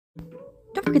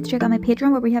Don't forget to check out my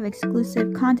Patreon where we have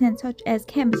exclusive content such as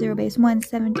Camp Zero Base 1,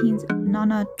 17's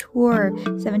Nana Tour,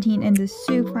 17 in the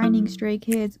Soup, Finding Stray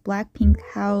Kids, Blackpink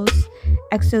House,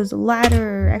 EXO's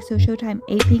Ladder, EXO Showtime,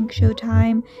 A-Pink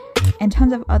Showtime, and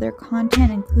tons of other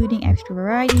content including extra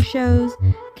variety shows,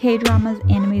 K-dramas,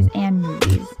 animes, and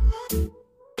movies.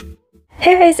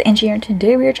 Hey guys, Angie here, and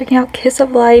today we are checking out Kiss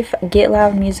of Life, Get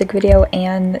Loud music video,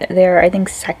 and their, I think,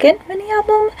 second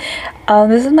mini-album.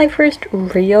 This is my first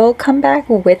real comeback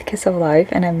with Kiss of Life,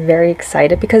 and I'm very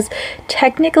excited because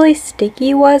technically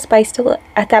Sticky was, but I still,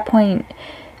 at that point,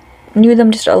 knew them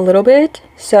just a little bit.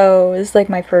 So this is like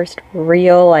my first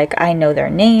real, like, I know their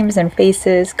names and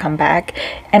faces comeback.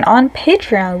 And on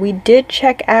Patreon, we did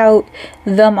check out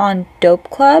them on Dope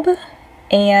Club,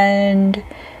 and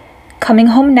Coming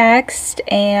Home Next,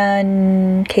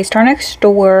 and K-Star Next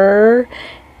Door,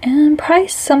 and probably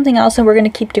something else. And we're going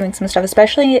to keep doing some stuff,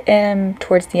 especially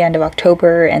towards the end of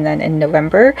October and then in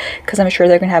November, because I'm sure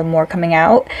they're going to have more coming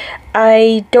out.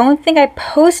 I don't think I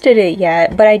posted it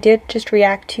yet, but I did just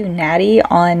react to Natty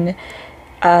on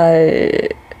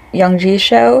Youngji's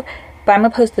show. But I'm going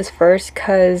to post this first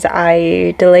because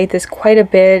I delayed this quite a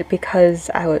bit because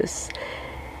I was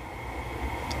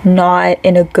not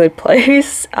in a good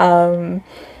place.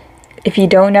 If you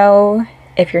don't know,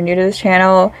 if you're new to this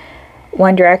channel,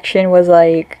 One Direction is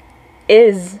like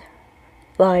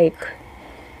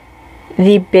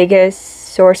the biggest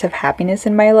source of happiness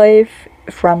in my life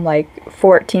from like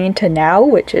 14 to now,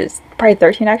 which is probably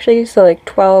 13 actually, so like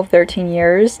 12, 13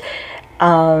 years.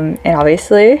 And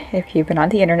obviously if you've been on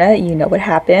the internet, you know what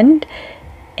happened.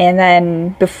 And then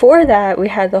before that, we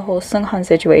had the whole Seunghan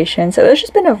situation. So it's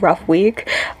just been a rough week.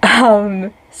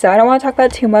 So I don't want to talk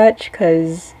about it too much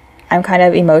because I'm kind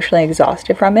of emotionally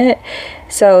exhausted from it.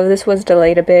 So this was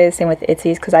delayed a bit. Same with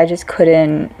Itzy's because I just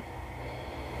couldn't.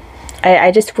 I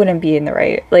just wouldn't be in the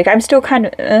right. Like, I'm still kind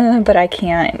of, but I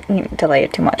can't delay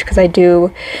it too much because I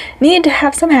do need to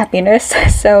have some happiness.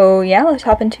 So yeah, let's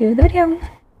hop into the video.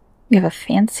 We have a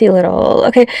fancy little.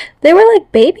 Okay, they were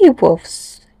like baby wolves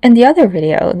in the other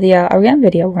video, the Ariane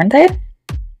video, weren't they?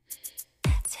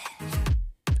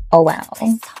 Oh wow.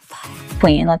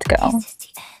 Queen, let's go.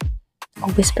 Oh,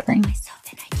 whispering.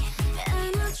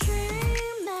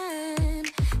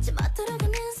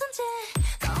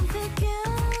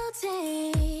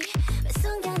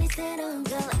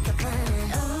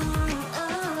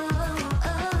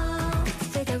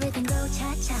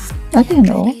 Okay,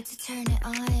 no.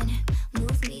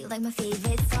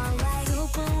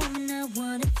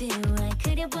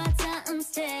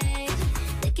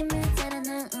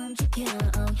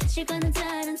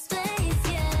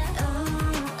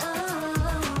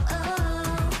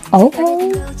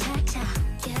 Okay.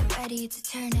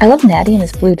 I love Natty in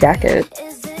his blue jacket.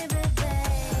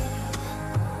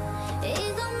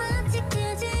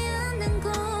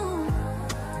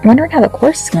 I'm wondering how the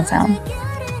chorus is gonna sound.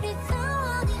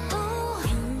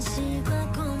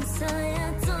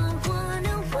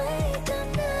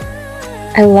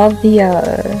 I love the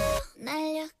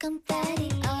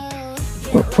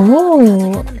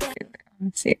oh,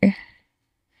 let's see.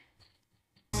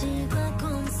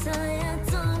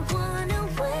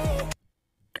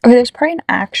 Okay, there's probably an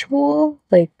actual,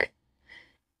 like,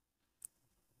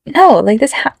 no, like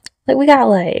this, like we got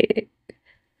like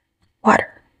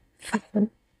water, fire,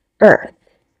 earth,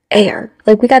 air,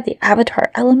 like we got the Avatar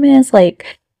elements,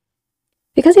 like,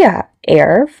 because yeah,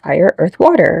 air, fire, earth,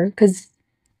 water, because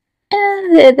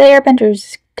the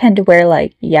airbenders tend to wear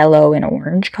like yellow and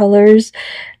orange colors,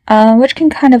 which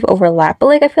can kind of overlap, but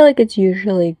like I feel like it's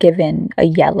usually given a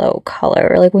yellow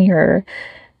color, like when you're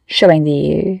showing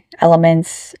the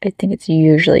elements, I think it's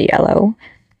usually yellow.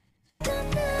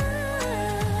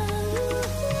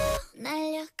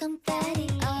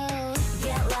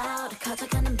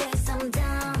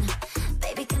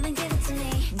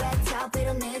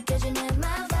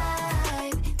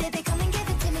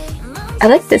 I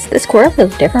like this. This choreo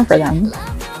feels different for them.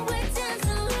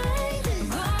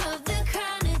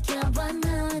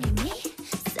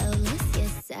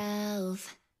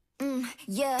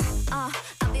 I'll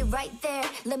be right there.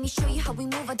 Let me show you how we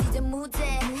move. I didn't move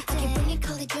there. I can bring it,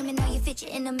 call it, dreaming. Now you fit you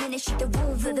in a minute. Shoot the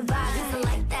room for the vibe. It's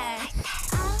like that.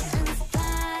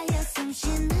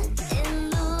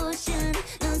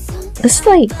 This is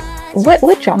like,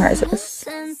 what genre is this?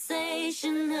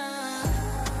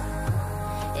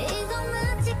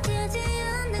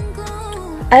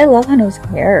 I love Hano's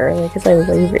hair, like it's like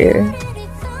wavy.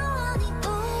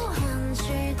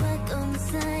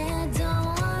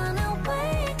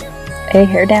 Hey,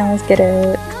 hair down, let's get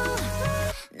it.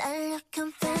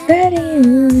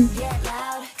 Ready.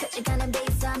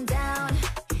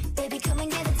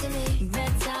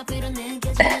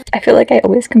 I feel like I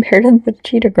always compare them with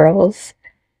Cheetah Girls.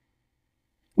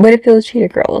 But it feels Cheetah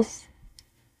Girls.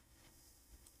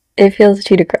 It feels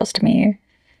Cheetah Girls to me.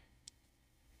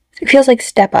 It feels like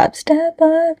step up,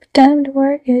 time to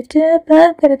work it, step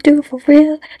up, gotta do it for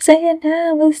real. Say it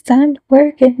now, it's time to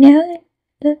work it, yeah.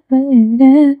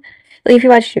 Like if you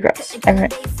watch Cheetah Girls,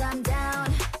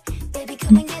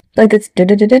 like this,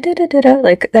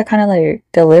 like that kind of like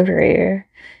delivery.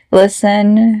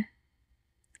 Listen,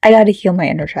 I gotta heal my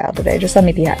inner child today. Just let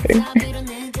me be happy.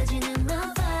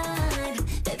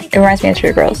 It reminds me of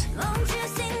Cheetah Girls.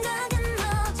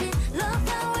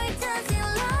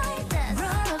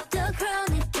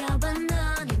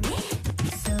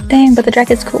 Dang, but the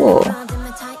jacket's cool.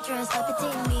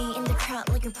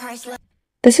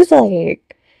 This is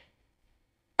like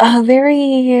a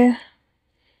very...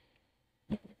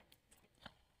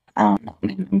 I don't know.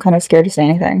 I'm kind of scared to say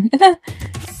anything.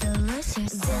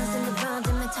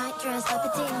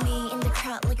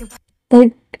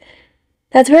 Like,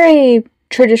 that's very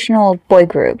traditional boy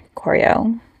group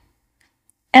choreo.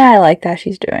 And I like that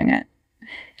she's doing it.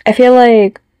 I feel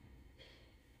like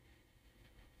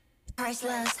I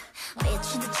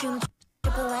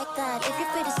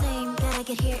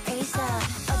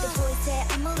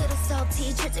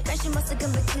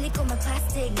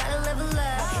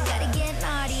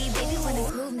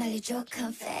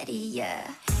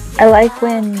like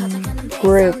when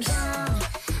groups,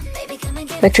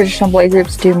 like traditional boy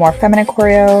groups, do more feminine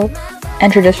choreo,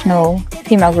 and traditional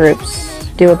female groups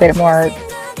do a bit more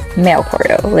male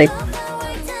choreo, like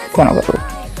quote unquote.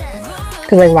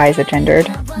 Because like, why is it gendered?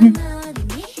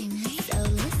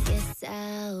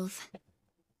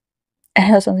 I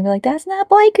know someone's gonna be like, that's not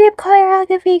boy group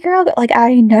choreography, girl. Like,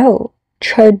 I know.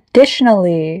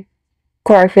 Traditionally,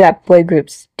 choreography that boy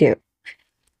groups do.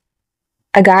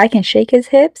 A guy can shake his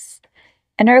hips,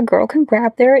 and a girl can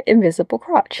grab their invisible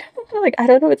crotch. Like, I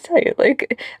don't know what to tell you.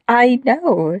 Like, I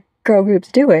know girl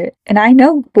groups do it, and I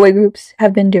know boy groups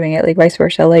have been doing it, like vice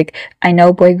versa. Like, I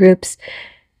know boy groups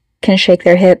can shake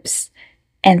their hips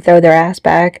and throw their ass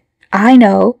back. I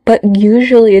know, but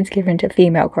usually it's given to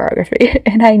female choreography.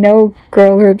 And I know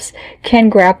girl groups can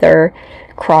grab their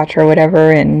crotch or whatever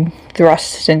and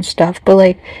thrust and stuff, but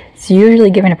like, it's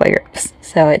usually given to boy groups.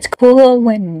 So it's cool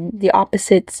when the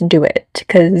opposites do it,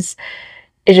 because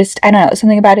it just, I don't know,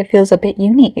 something about it feels a bit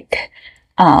unique.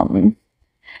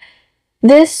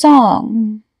 This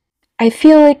song, I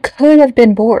feel like could have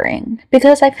been boring,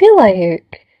 because I feel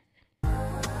like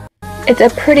it's a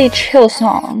pretty chill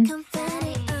song.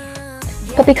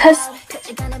 But because,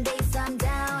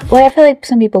 like, I feel like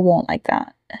some people won't like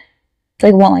that.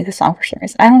 Like, won't like the song for some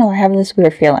reason. I don't know, I have this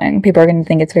weird feeling. People are going to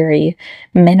think it's very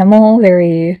minimal,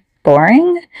 very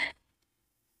boring.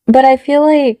 But I feel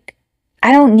like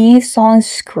I don't need songs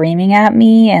screaming at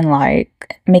me and,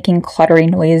 like, making cluttery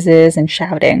noises and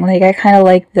shouting. Like, I kind of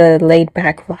like the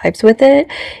laid-back vibes with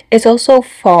it. It's also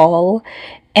fall.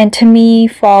 And to me,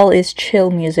 fall is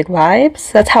chill music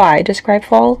vibes. That's how I describe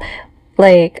fall.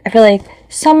 Like, I feel like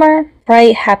summer,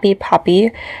 bright, happy,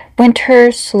 poppy.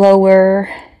 Winter,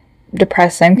 slower,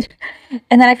 depressing.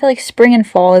 And then I feel like spring and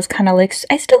fall is kind of like,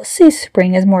 I still see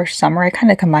spring as more summer. I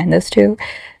kind of combine those two.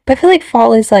 But I feel like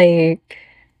fall is like,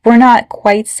 we're not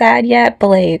quite sad yet, but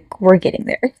like, we're getting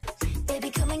there.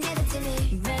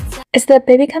 Is that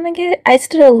Baby Come and Get It? It's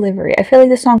the delivery. I feel like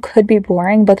the song could be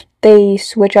boring, but they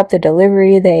switch up the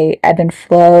delivery, they ebb and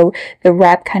flow. The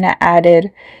rap kind of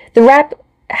added, the rap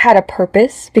had a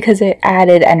purpose because it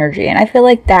added energy, and I feel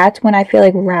like that's when I feel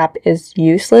like rap is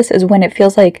useless, is when it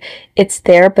feels like it's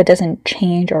there but doesn't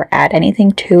change or add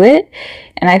anything to it.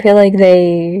 And I feel like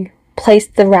they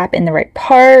placed the rap in the right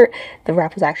part. The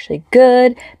rap was actually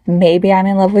good. Maybe I'm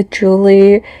in love with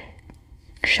Julie.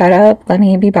 Shut up, let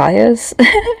me be biased.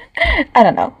 I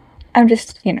don't know, I'm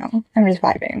just, you know, I'm just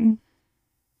vibing.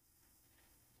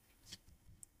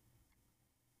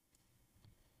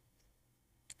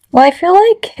 Well, I feel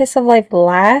like Kiss of Life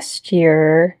last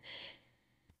year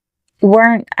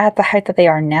weren't at the height that they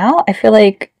are now. I feel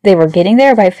like they were getting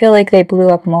there, but I feel like they blew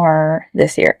up more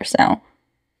this year, so.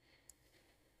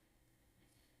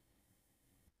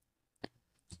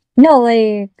 No,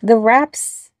 like, the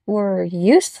raps were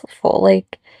useful.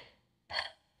 Like,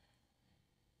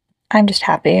 I'm just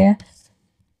happy.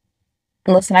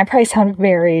 Listen, I probably sound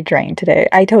very drained today.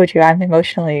 I told you I'm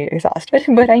emotionally exhausted,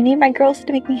 but I need my girls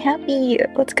to make me happy.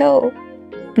 Let's go.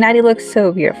 Natty looks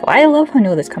so beautiful. I love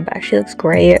Hanuela's comeback. She looks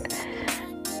great.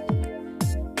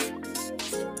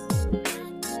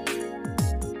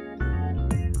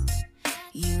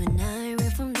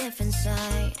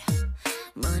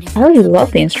 I already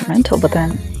love the instrumental, but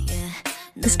then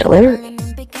this delivery.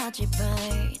 naughty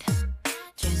bird.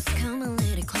 Just come a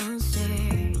little closer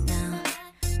now.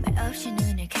 말 없이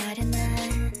눈을 가려나.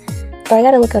 Oh, I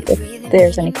gotta look up if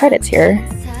there's any credits here.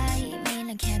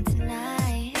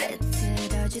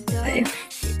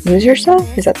 Lose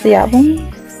Yourself? Is that the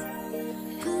album?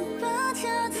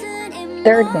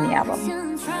 Third mini album.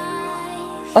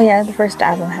 Oh yeah, the first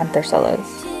album had their solos.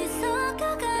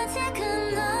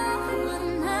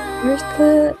 Where's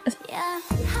the...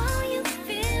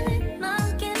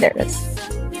 There it is.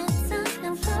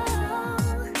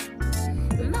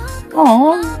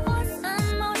 Oh,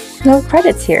 no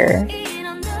credits here.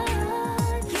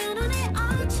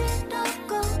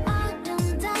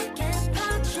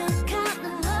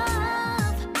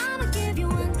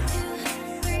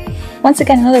 Once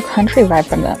again, another country vibe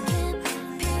from them.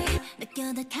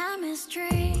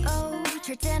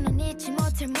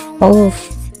 Oh,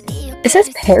 it says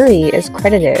Perry is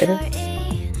credited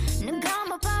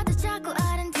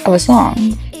of a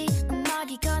song.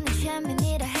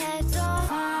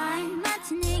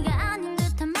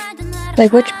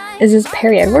 Like, which is this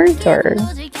Perry Edwards or?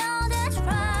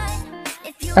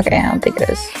 Okay, I don't think it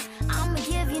is.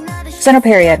 So I know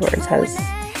Perry Edwards has,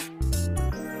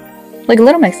 like,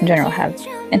 Little Mix in general have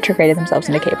integrated themselves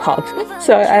into K-pop,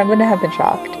 so I wouldn't have been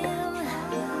shocked.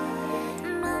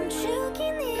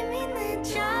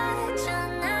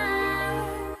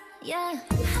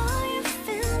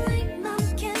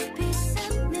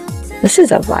 This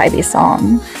is a vibey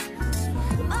song.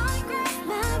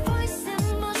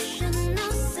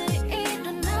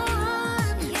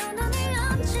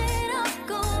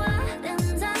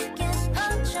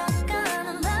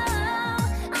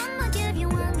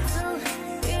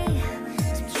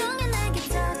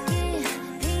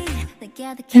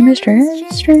 Chemistry.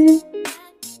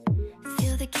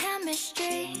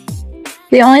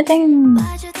 The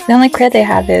only credit they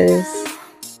have is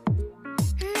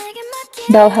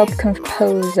they'll help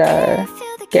compose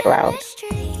Get Loud.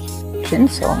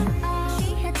 Jinsol.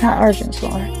 Not our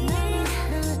Jinsol.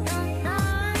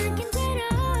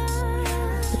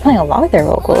 They're playing a lot of their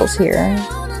vocals here.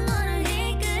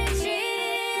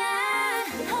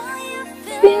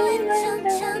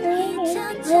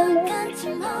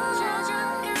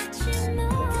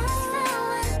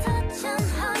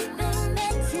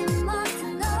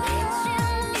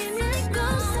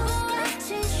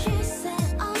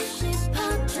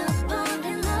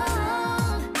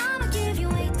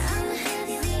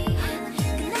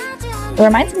 It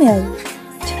reminds me of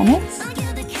Tennis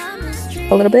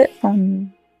a little bit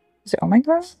from, is it Oh My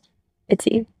Girl?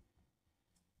 Itzy.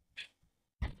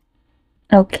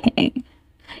 Okay.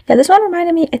 Yeah, this one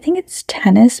reminded me, I think it's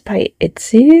Tennis by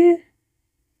Itzy.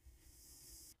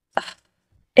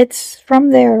 It's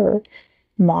from their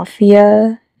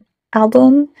Mafia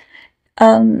album.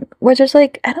 Where there's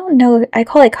like, I don't know, I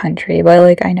call it country, but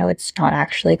like I know it's not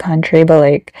actually country, but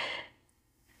like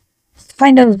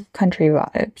kind of country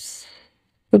vibes.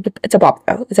 It's a bop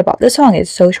though. It's a bop. This song is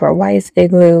so short. Why is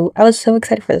Igloo? I was so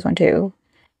excited for this one too.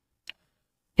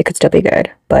 It could still be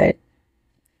good, but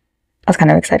I was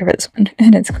kind of excited for this one.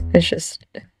 And it's just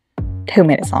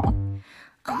 2-minute song.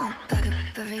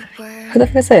 Who the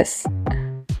fuck is this?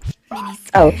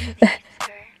 Oh.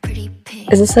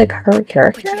 Is this like her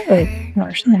character? Like, I don't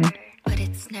understand. But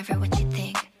it's never what you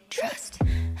think. Trust.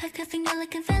 I could think I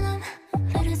like a venom.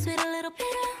 Little sweet, a little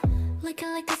bitter. Looking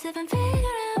like a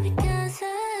 7-figure because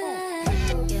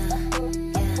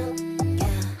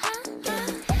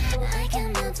I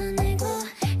cannot turn it go.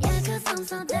 Yeah, cause I'm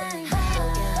so dang.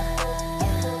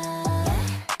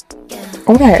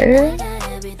 Okay.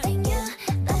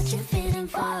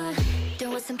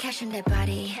 Some cash in that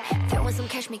body, throwing some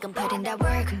cash, make them put in that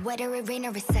work. Whether it rain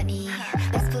or it's sunny,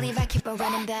 best believe I keep on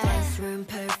running back. Bathroom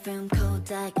perfume,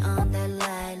 Kodak on the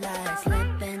light,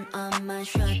 slipping on my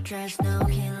short dress, no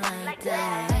he like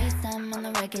that. FaceTime on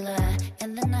the regular,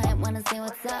 in the night wanna see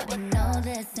what's up. You know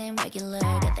this ain't regular,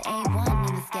 got the A1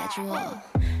 in the schedule.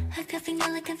 I could think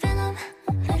I like a venom,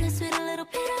 little sweet, a little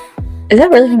bitter. Is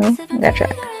that really new? That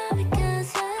track.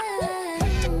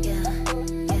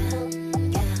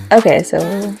 Okay, so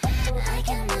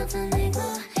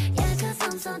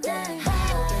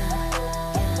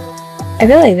I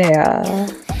feel like they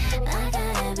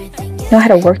know how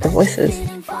to work the voices.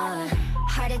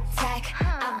 Heart attack,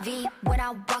 IV when I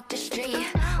walk the street.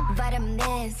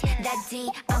 Vitamins, that D,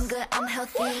 I'm good, I'm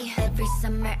healthy. Every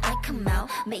summer I come out,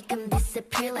 make them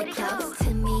disappear like clouds.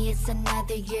 To me it's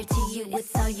another year, to you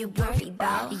it's all you worry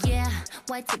about. Yeah,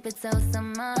 why tip it so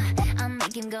summer? I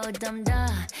make him go dumb duh.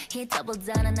 He doubled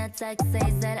down on that text,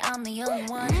 says that I'm the only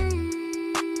one.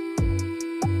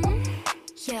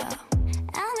 Yeah,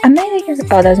 I'm I'm making.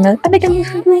 Oh, that was another. I'm making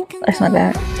music. That's not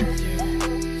that.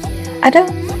 I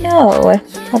don't know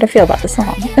how to feel about the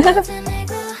song.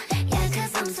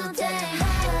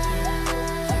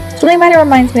 Something about it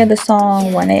reminds me of the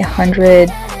song 1-800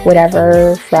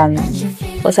 whatever from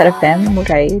What's That FM,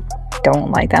 which I don't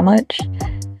like that much.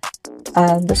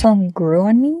 The song grew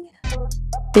on me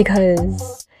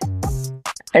because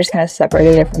I just kind of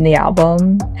separated it from the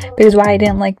album. Because why I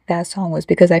didn't like that song was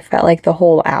because I felt like the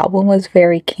whole album was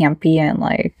very campy and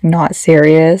like not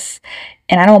serious.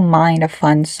 And I don't mind a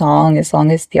fun song as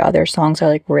long as the other songs are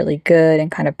like really good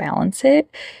and kind of balance it.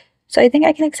 So I think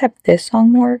I can accept this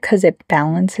song more because it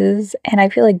balances, and I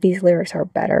feel like these lyrics are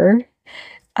better.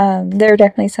 There are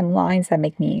definitely some lines that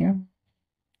make me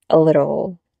a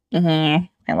little, a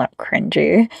little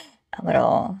cringy, a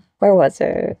little. Where was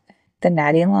it? The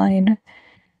natty line.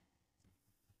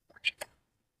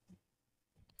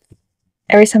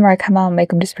 Every summer I come out and make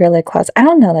them disappear like clouds. I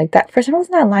don't know, like that. For some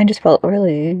reason, that line just felt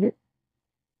really.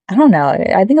 I don't know.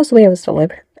 I think it was the way it was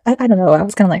delivered. I don't know. I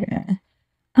was kind of like,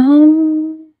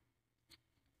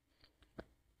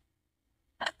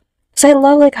 So I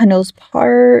love like Hanul's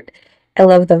part. I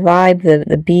love the vibe,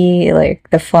 the beat, like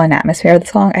the fun atmosphere of the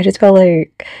song. I just felt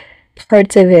like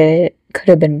parts of it could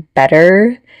have been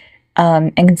better,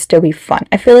 and can still be fun.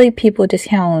 I feel like people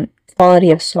discount quality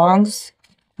of songs,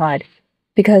 God,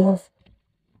 because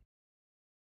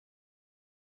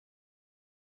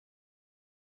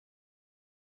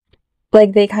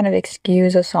like they kind of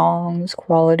excuse a song's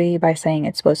quality by saying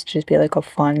it's supposed to just be like a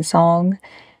fun song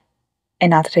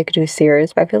and not to take it too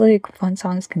serious. But I feel like fun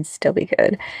songs can still be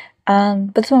good.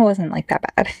 But this one wasn't like that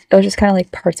bad. It was just kind of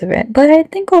like parts of it. But I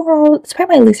think overall it's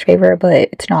probably my least favorite, but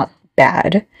it's not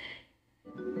bad.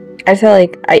 I feel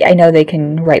like I know they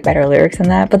can write better lyrics than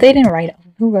that, but they didn't write.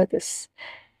 Who wrote this?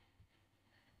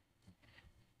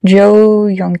 Jo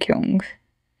Young Kyung.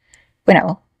 Wait,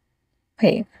 no.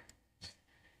 Wait.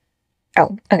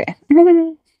 Oh, okay.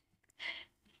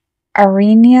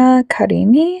 Arinia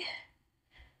Karimi?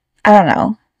 I don't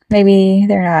know. Maybe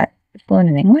they're not fluent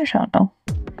in English. I don't know.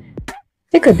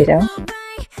 It could be though.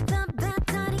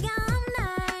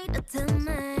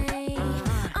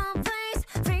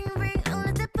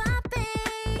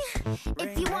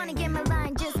 If you wanna get my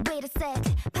line, just wait a sec.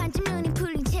 반쯤 눈이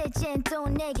풀린 채 또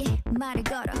내게 말을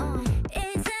걸어.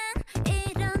 이젠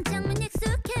이런 장면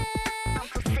익숙해. I'm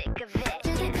so sick of it.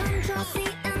 Just control C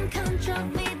and control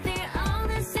V, they're all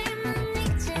the same and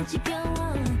이젠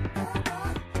지겨워.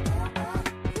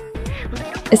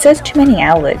 It says Too Many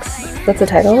Alex. That's the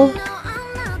title?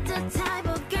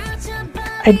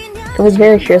 I was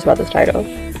very curious about this title.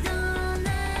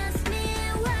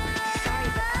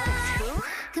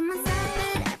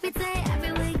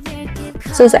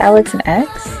 So is Alex an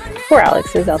X? Poor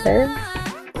Alex is out there.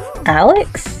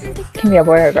 Alex can be a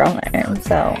boy or a girl name,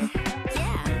 so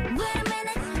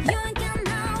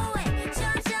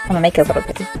I'm gonna make it a little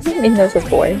bit. Even though it says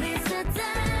boy.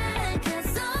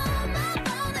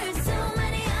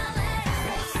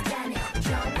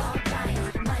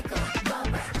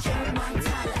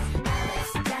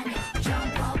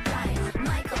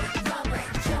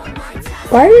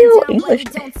 Why are you all English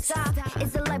names?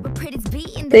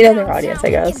 They know their audience, I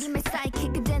guess.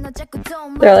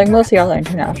 They're like, most of y'all are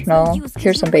international.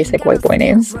 Here's some basic white boy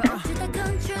names.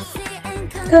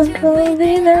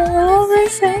 Controlling, they're all the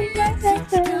same.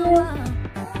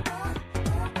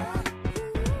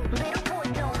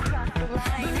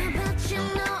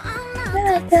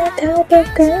 Not that type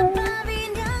of girl.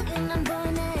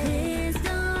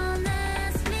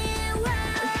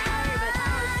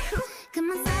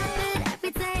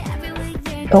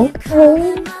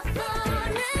 Okay.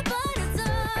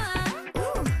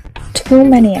 Too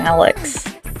many Alex.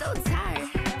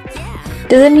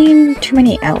 Does it mean too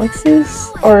many Alexes?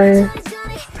 Or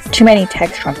too many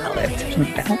texts from Alex or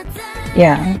something like that?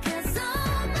 Yeah.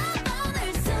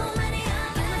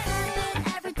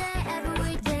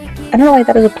 I don't know why I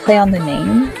thought it was a play on the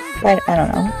name, but I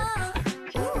don't know.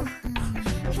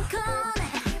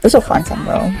 It was a fun song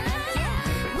though.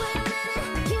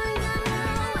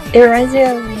 It reminds me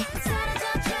of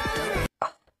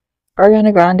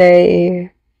Ariana Grande.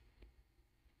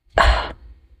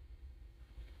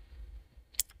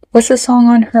 What's the song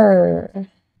on her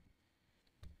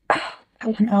that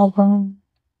one album?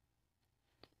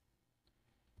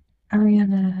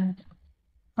 Ariana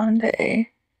Grande.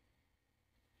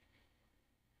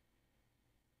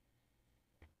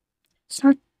 It's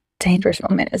not Dangerous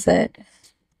Moment, is it?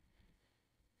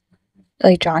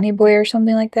 Like Johnny Boy or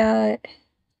something like that?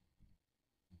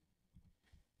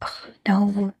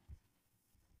 No.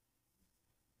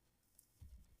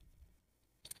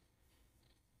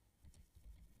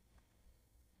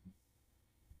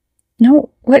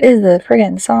 No, what is the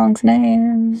friggin' song's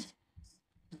name?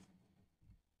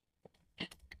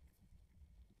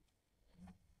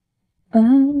 Uh,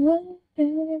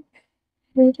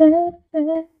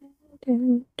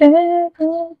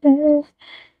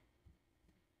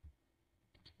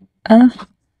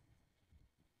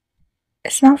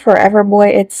 it's not Forever Boy,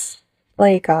 it's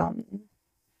like,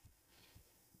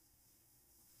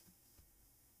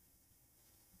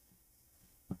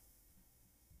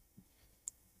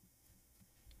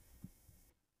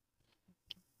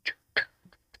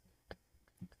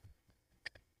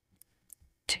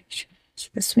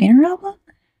 the Sweeter album?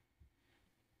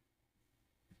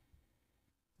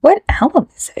 What album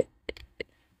is it?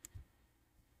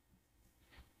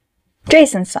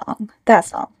 Jason's song. That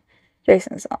song.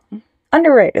 Jason's song.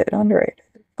 Underrated, underrated.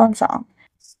 Fun song.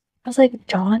 I was like,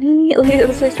 Johnny? Like, it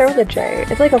was like start with a J.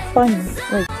 It's like a fun,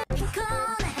 like,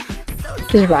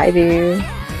 just vibey.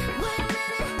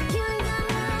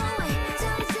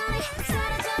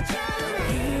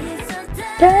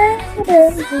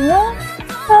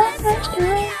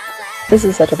 This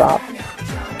is such a bop.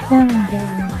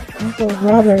 Michael,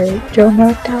 Robert, Joe,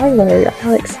 Mark, Tyler,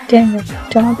 Alex, Daniel,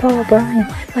 John, Paul, Brian,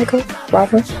 Michael,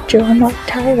 Robert, Joe, Mark,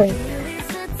 Tyler.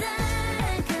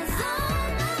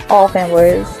 All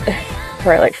fanboys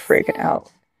were like freaking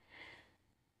out.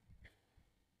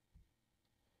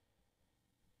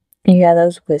 Yeah,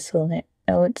 those whistling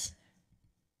notes.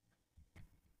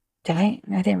 Dang,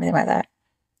 I didn't really like that.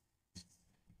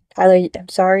 Tyler, I'm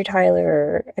sorry,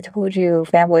 Tyler. I told you,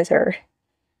 fanboys are.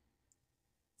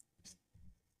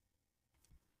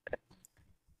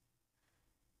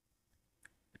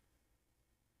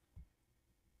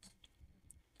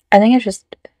 I think it's just.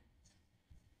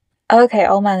 Okay,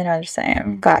 all men are the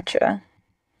same. Gotcha.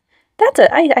 That's it.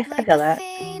 I feel that.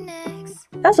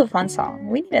 That was a fun song.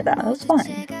 We needed that. That was fun.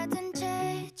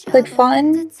 Like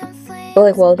fun, but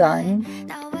like well done.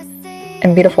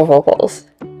 And beautiful vocals.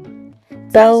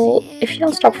 Belle, if you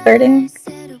don't stop flirting.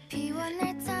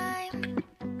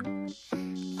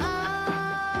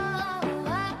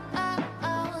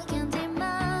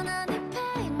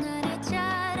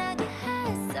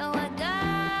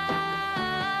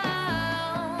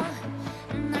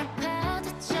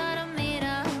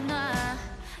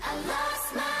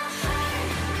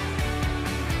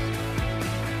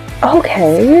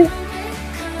 Okay.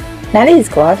 Now these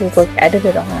glasses look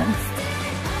edited on.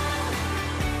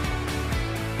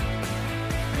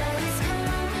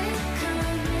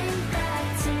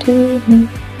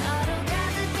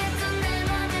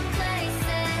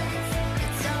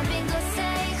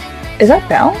 Is that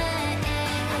Belle?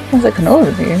 Sounds like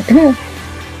Canola to me.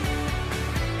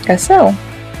 Guess so.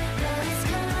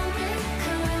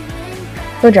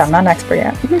 Good job, not an expert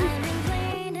yet.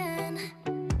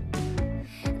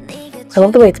 I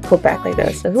love the way it's pulled back like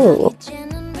this. Ooh.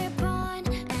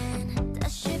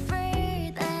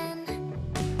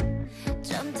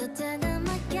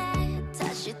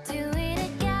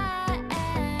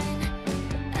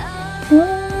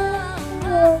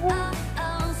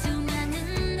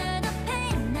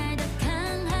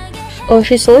 Oh,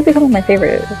 she's slowly becoming my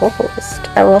favorite vocalist.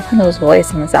 I love Hano's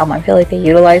voice in this album. I feel like they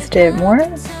utilized it more.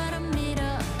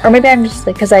 Or maybe I'm just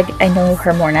like, because I know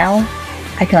her more now,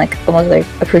 I can like almost like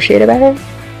appreciate it better.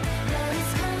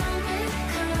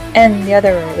 And the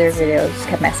other lyric videos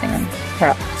kept messing her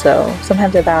up. So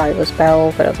sometimes I thought it was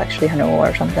Belle, but it was actually Hano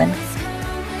or something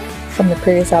from the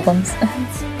previous albums.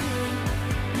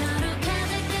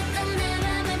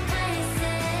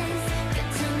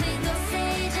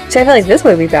 See, I feel like this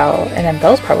would be Belle, and then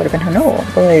Belle's part would have been Hano.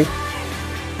 But like,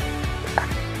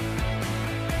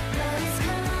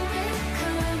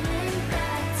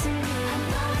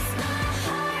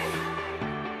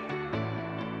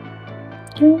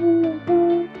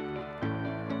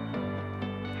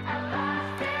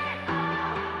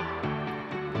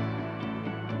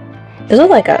 this was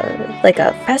like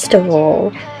a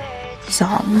festival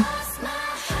song.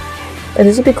 But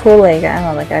this would be cool, like, I don't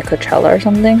know, like at Coachella or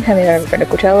something. I mean, I've never been to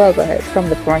Coachella, but from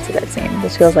the performances I've seen,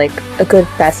 this feels like a good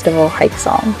festival hype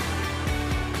song.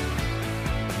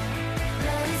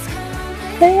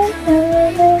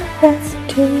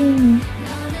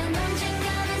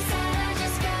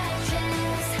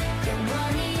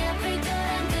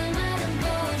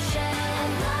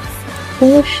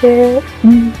 Bullshit.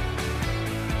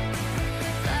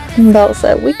 Belle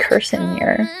said, we curse in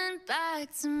here.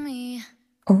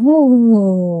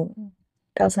 Oh,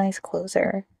 that was a nice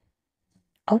closer.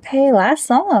 Okay, last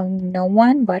song. No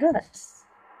One But Us.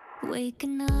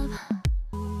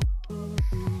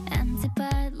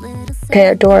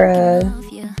 Okay, Dora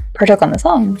partook on the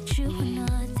song.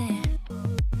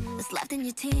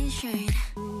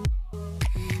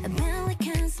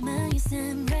 Has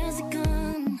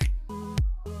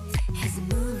it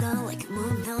moved on like it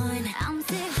moved on? I'm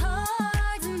still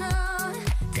holding on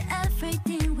to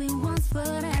everything we once were,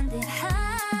 and it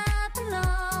happened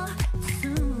all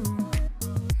soon.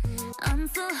 I'm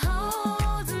still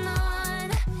holding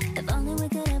on. If only we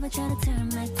could ever try to turn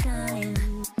back time,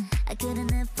 I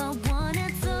couldn't if I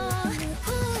wanted to.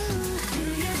 Do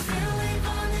you still live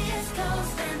on the East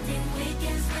Coast, spending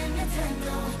weekends in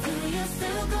Nintendo? Do you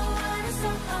still go out and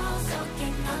Soho,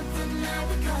 soaking up the night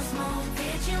with Cosmo?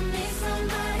 Did you meet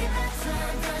somebody that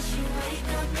time? Does you wake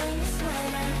up in your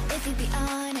sweater? If you be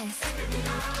honest,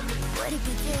 would it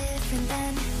be different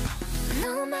then?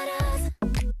 No matter us,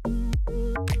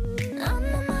 on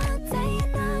my mind, day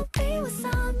and night, we were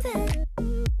something.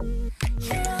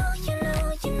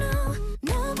 You know,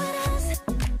 nobody else.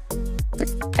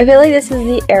 I feel like this is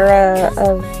the era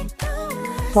of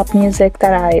pop music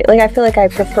that I feel like I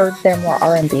preferred their more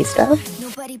R&B stuff.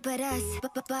 Nobody but us,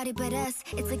 body but us.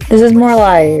 It's like This is more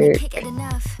like can't get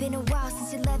enough. Been a while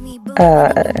since you let me, but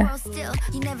still,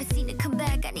 you never seen it come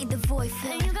back. I need the voice.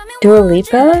 Dua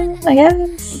Lipa, I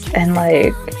guess, and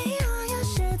like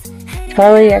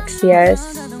probably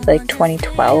XCS, like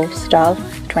 2012 stuff,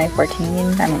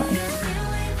 2014, I don't know.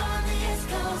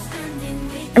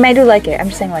 I mean, I do like it. I'm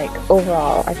just saying, like,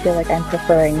 overall, I feel like I'm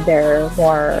preferring their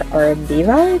more R&B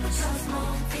vibes.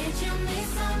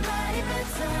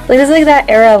 Like, this is like that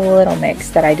era of Little Mix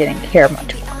that I didn't care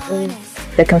much for.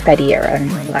 The Confetti era, I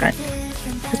remember that.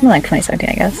 It's more like 2017,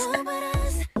 I guess.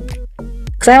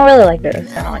 Because I don't really like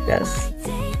this. I don't like this.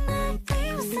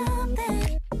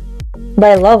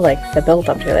 But I love, like, the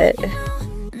build-up to it.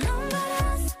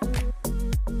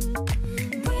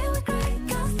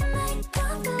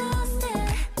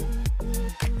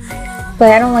 But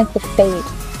I don't like the fade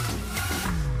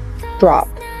drop.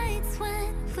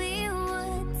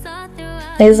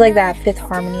 It's like that Fifth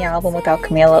Harmony album without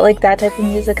Camila. Like that type of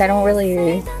music, I don't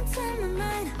really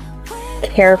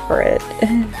care for it.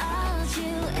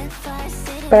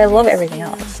 But I love everything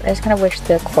else. I just kind of wish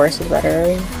the chorus was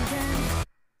better.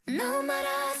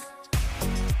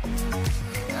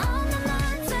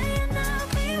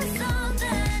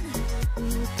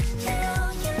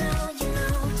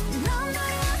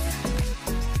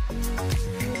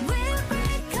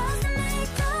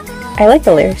 I like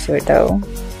the lyrics to it though.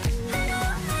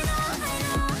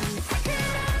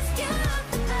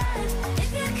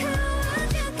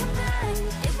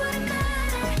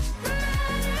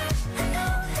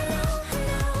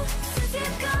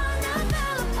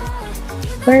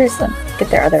 Where is them? Get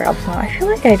their other album. I feel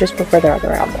like I just prefer their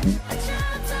other album.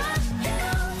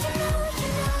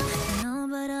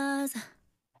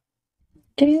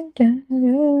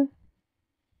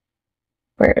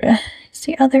 Where is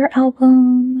the other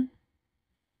album?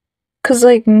 Cause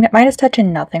like Midas Touch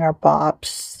and Nothing are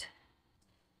bops.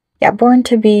 Yeah, Born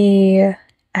to Be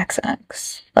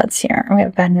XX. Let's hear. We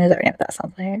have Bad News. I know what that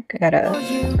sounds like. I gotta.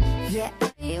 Yeah,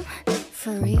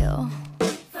 for real.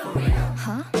 For real.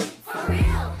 Huh? For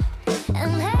real.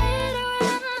 And later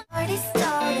on, the party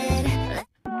started.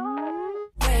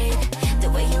 Wait, the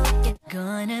way you look, it's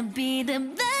gonna be the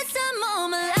best time of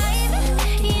my life.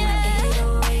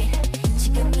 Yeah. She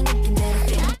got me looking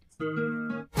at it.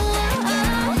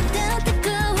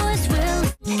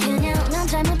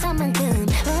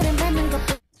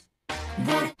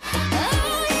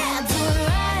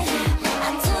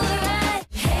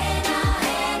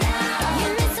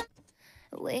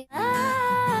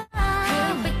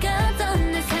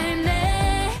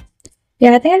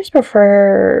 Yeah, I think I just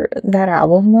prefer that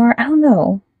album more. I don't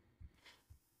know.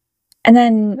 And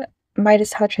then Midas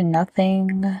Touch and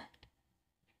Nothing.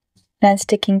 And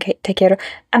Sticking Te Quiero.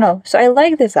 I don't know. So I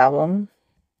like this album.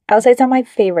 I would say it's not my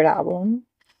favorite album.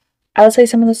 I would say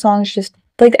some of the songs just,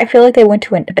 like, I feel like they went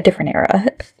to a different era.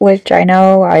 Which I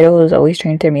know Idol is always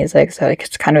trained through music, so like,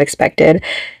 it's kind of expected.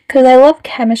 Because I love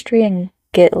Chemistry and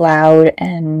Get Loud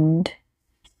and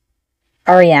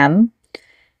REM.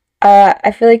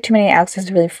 I feel like Too Many Axes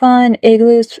is really fun.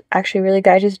 Igloo is actually really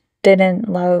good. I just didn't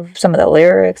love some of the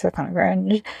lyrics. They're kind of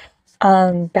cringe.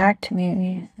 Back to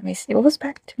Me. Let me see. What was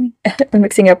Back to Me? I'm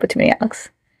mixing it up with Too Many Axes.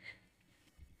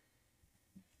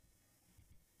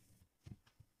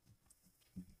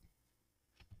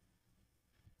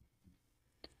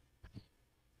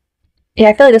 Yeah,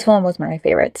 I feel like this one was one of my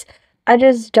favorites. I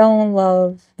just don't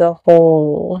love the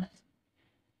whole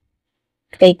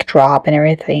fake drop and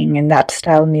everything and that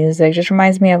style of music. It just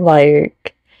reminds me of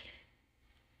like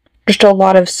just a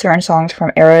lot of certain songs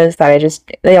from eras that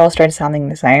they all started sounding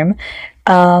the same.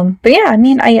 But yeah, I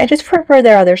mean, I just prefer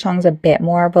their other songs a bit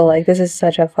more, but like this is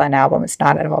such a fun album. It's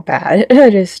not at all bad.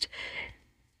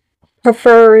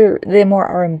 prefer the more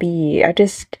R&B. I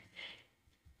just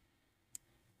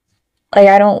like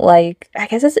I don't like I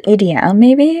guess it's EDM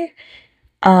maybe.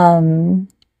 Um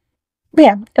but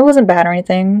yeah, it wasn't bad or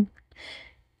anything.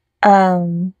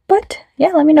 But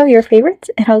yeah, let me know your favorites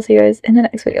and I'll see you guys in the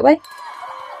next video. Bye.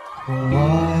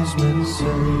 Wise men say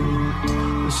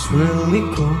it's really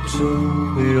good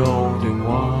to be holding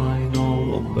wine,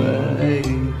 oh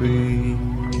baby.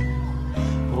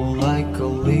 Oh, like a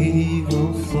leaf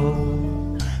will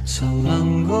flow,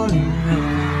 salang